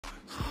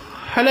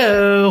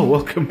Hello,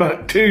 welcome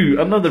back to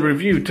another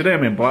review. Today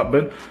I'm in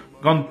Blackburn,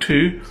 gone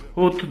to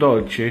Haute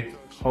Dolci.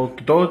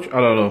 Haute Dolci? I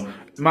don't know.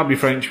 It might be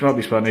French, it might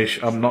be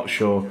Spanish, I'm not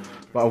sure.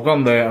 But I've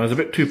gone there and it was a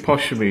bit too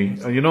posh for me.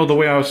 And you know the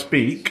way I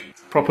speak,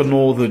 proper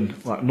northern,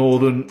 like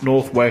northern,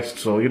 northwest,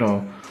 so you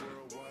know.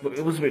 But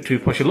it was a bit too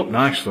posh. It looked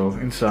nice though,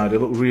 inside, it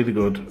looked really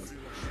good.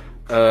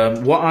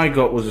 What I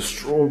got was a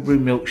strawberry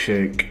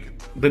milkshake.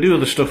 They do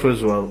other stuff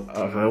as well.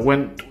 I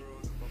went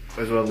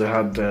as well, they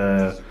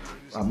had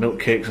milk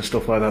cakes and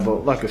stuff like that,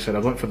 but like I said, I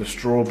went for the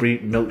strawberry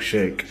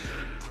milkshake.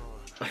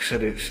 Like I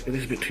said, it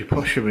is a bit too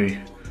posh for me.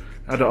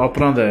 I had it up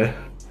on there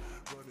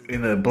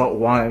in a black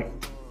white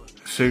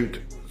suit.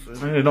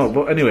 No,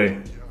 but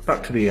anyway,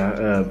 back to the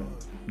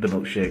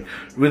milkshake.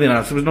 Really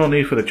nice. There was no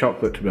need for the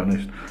chocolate, to be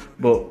honest,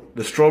 but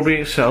the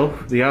strawberry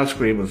itself, the ice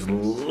cream was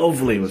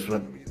lovely. It was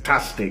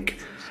fantastic.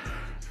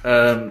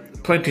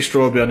 Plenty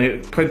strawberry on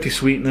it, plenty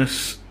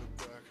sweetness.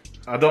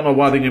 I don't know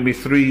why they're gonna be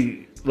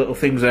three little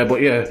things there, but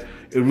yeah.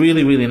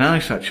 Really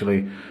nice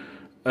actually.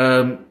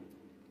 I'm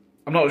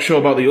not sure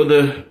about the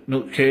other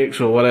milk cakes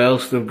or what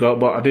else they've got,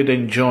 but I did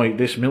enjoy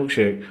this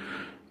milkshake.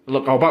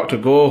 Look, I'm about to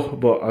go,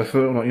 but I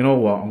thought, you know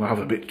what, I'm gonna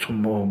have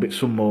some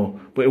more.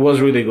 But it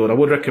was really good. I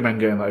would recommend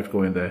getting that if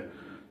going there.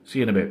 See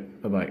you in a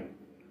bit. Bye bye.